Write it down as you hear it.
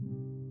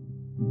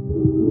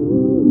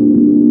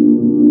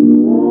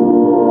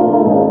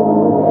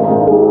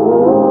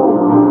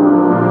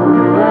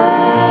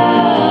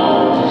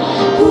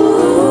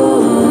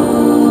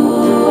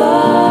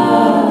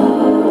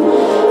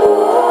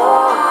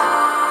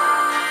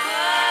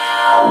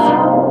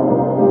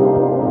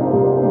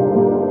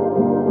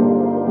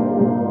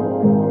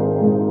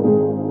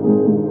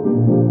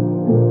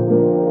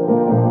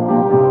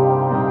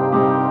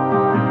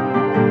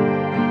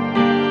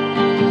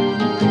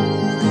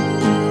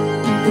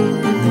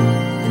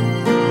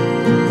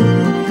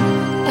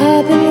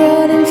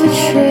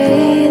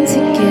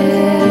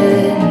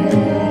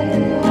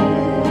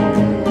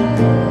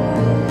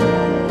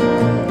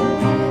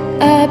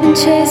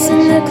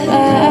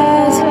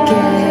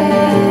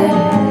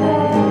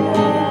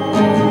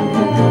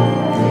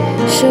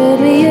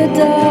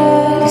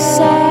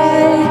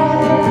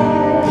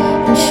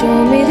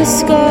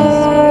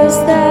scars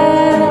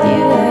that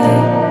you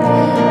have.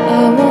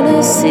 I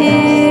wanna see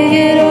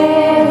it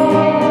all.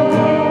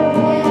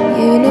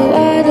 You know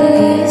I'd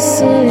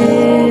listen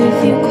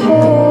if you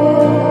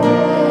call.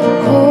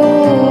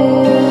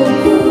 Ooh,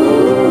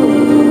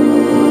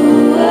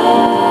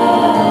 ah,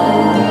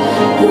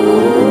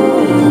 ooh,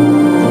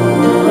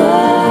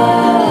 ah,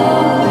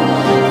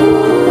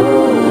 ooh,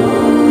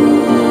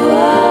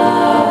 ah,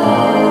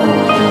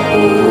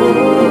 ooh,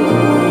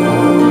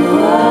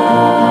 ah.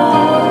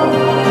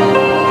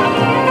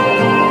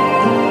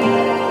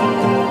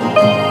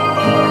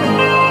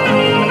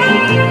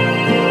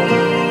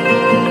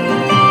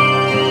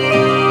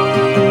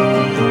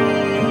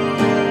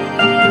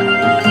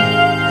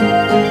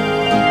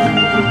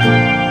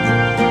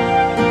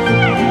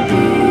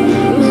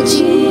 My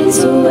jeans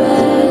are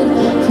wet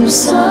from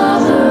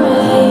summer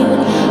rain,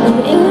 and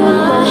in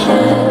my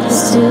head it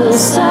still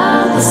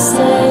sounds the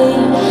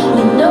same.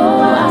 You know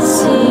I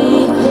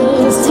see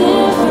things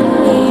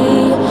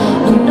differently.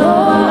 You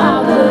know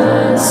I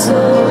burn so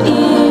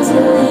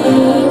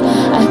easily.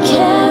 I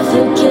can't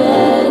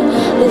forget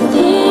the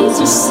things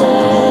you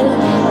said.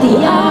 The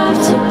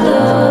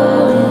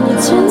afterglow in your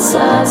twin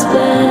size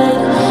bed.